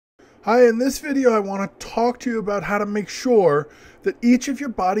Hi, in this video I want to talk to you about how to make sure that each of your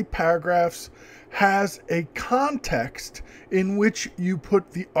body paragraphs has a context in which you put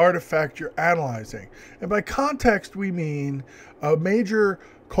the artifact you're analyzing. And by context we mean a major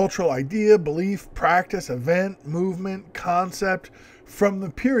cultural idea, belief, practice, event, movement, concept from the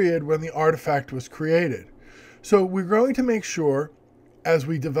period when the artifact was created. So we're going to make sure as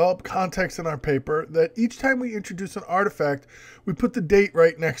we develop context in our paper that each time we introduce an artifact, we put the date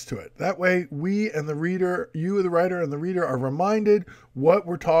right next to it. That way we and the reader, you the writer and the reader, are reminded what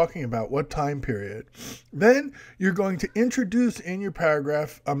we're talking about, what time period. Then you're going to introduce in your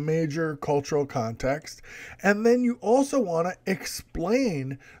paragraph a major cultural context, and then you also want to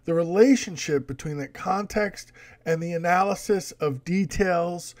explain the relationship between that context and the analysis of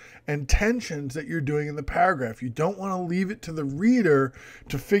details and tensions that you're doing in the paragraph. You don't want to leave it to the reader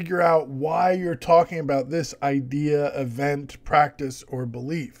to figure out why you're talking about this idea, event, practice, or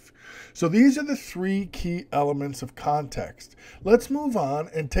belief. So these are the three key elements of context. Let's move on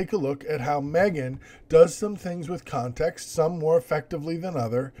and take a look at how Megan does some things with context, some more effectively than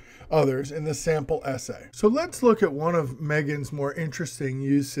others in the sample essay. So let's look at one of Megan's more interesting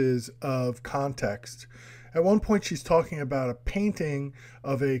uses of context. At one point, she's talking about a painting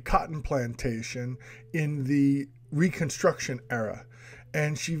of a cotton plantation in the Reconstruction era.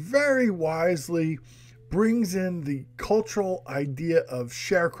 And she very wisely brings in the cultural idea of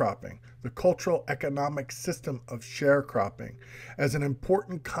sharecropping, the cultural economic system of sharecropping, as an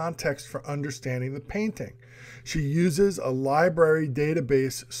important context for understanding the painting. She uses a library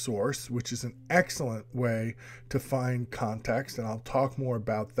database source, which is an excellent way to find context, and I'll talk more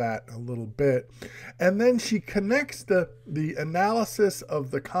about that in a little bit. And then she connects the analysis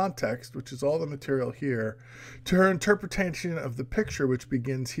of the context, which is all the material here, to her interpretation of the picture, which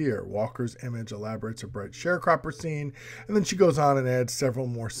begins here. Walker's image elaborates a bright sharecropper scene, and then she goes on and adds several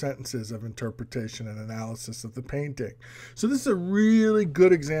more sentences of interpretation and analysis of the painting. So this is a really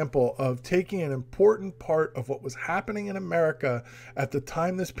good example of taking an important part of what was happening in America at the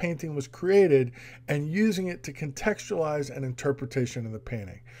time this painting was created and using it to contextualize an interpretation of the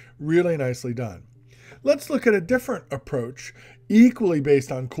painting. Really nicely done. Let's look at a different approach, equally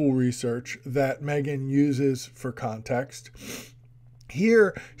based on cool research, that Megan uses for context.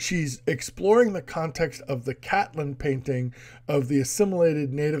 Here, she's exploring the context of the Catlin painting of the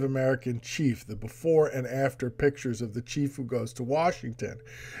assimilated Native American chief, the before and after pictures of the chief who goes to Washington.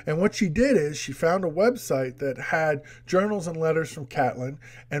 And what she did is she found a website that had journals and letters from Catlin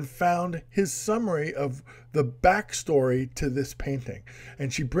and found his summary of the backstory to this painting.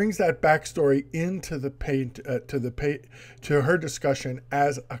 And she brings that backstory into the to her discussion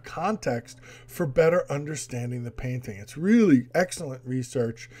as a context for better understanding the painting. It's really excellent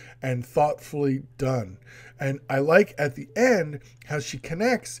research and thoughtfully done. And I like at the end how she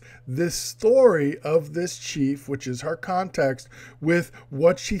connects this story of this chief, which is her context, with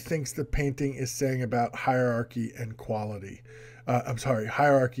what she thinks the painting is saying about hierarchy and quality.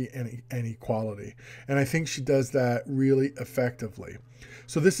 Hierarchy and equality. And I think she does that really effectively.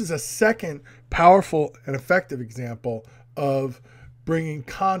 So this is a second powerful and effective example of bringing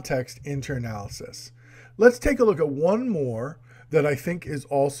context into analysis. Let's take a look at one more that I think is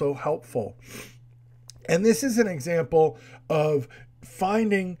also helpful. And this is an example of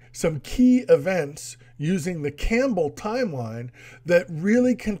finding some key events using the Campbell timeline that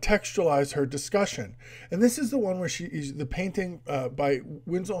really contextualize her discussion. And this is the one where the painting by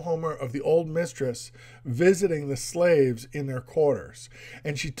Winslow Homer of the old mistress visiting the slaves in their quarters.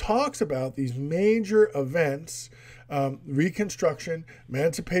 And she talks about these major events, Reconstruction,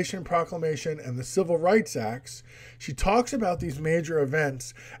 Emancipation Proclamation, and the Civil Rights Acts. She talks about these major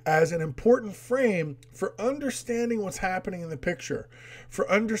events as an important frame for understanding what's happening in the picture, for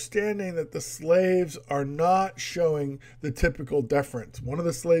understanding that the slaves are not showing the typical deference. One of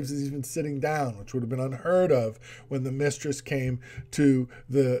the slaves is even sitting down, which would have been unheard of when the mistress came to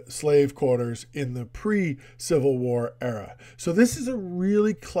the slave quarters in the pre-Civil War era. So this is a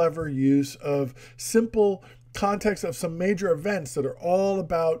really clever use of simple context of some major events that are all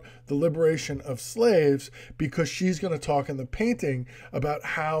about the liberation of slaves, because she's going to talk in the painting about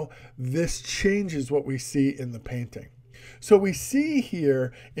how this changes what we see in the painting. So we see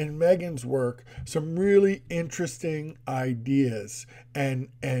here in Megan's work some really interesting ideas and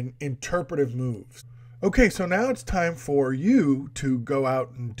interpretive moves. Okay, so now it's time for you to go out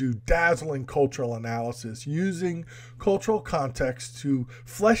and do dazzling cultural analysis using cultural context to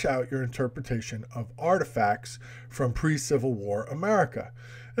flesh out your interpretation of artifacts from pre-Civil War America.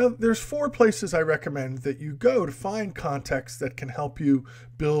 Now, there's 4 places I recommend that you go to find context that can help you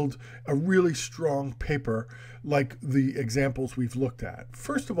build a really strong paper like the examples we've looked at.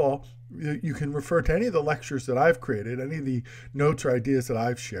 First of all, you can refer to any of the lectures that I've created, any of the notes or ideas that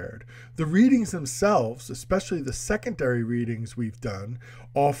I've shared. The readings themselves, especially the secondary readings we've done,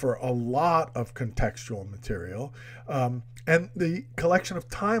 offer a lot of contextual material. And the collection of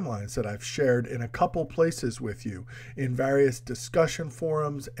timelines that I've shared in a couple places with you in various discussion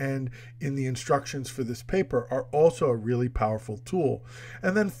forums and in the instructions for this paper are also a really powerful tool.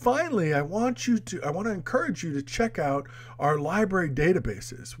 And then finally, I want to encourage you to check out our library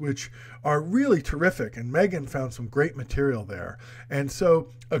databases, which are really terrific, and Megan found some great material there. And so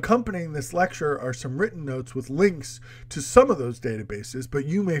accompanying this lecture are some written notes with links to some of those databases, but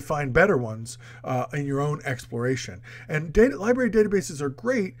you may find better ones in your own exploration. And library databases are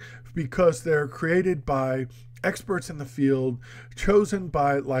great because they're created by experts in the field, chosen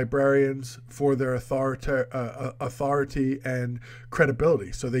by librarians for their authority and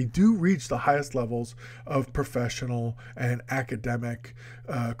credibility. So they do reach the highest levels of professional and academic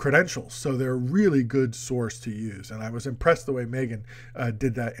credentials. So they're a really good source to use. And I was impressed the way Megan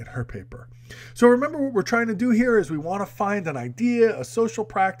did that in her paper. So remember, what we're trying to do here is we want to find an idea, a social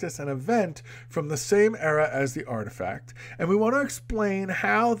practice, an event from the same era as the artifact. And we want to explain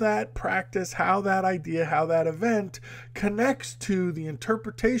how that practice, how that idea, how that event connects to the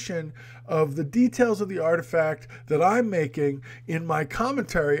interpretation of the details of the artifact that I'm making in my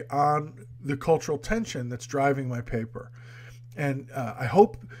commentary on the cultural tension that's driving my paper. And I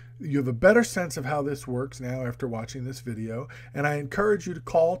hope you have a better sense of how this works now after watching this video, and I encourage you to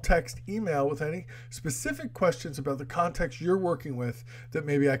call, text, email with any specific questions about the context you're working with that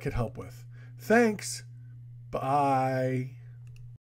maybe I could help with. Thanks. Bye.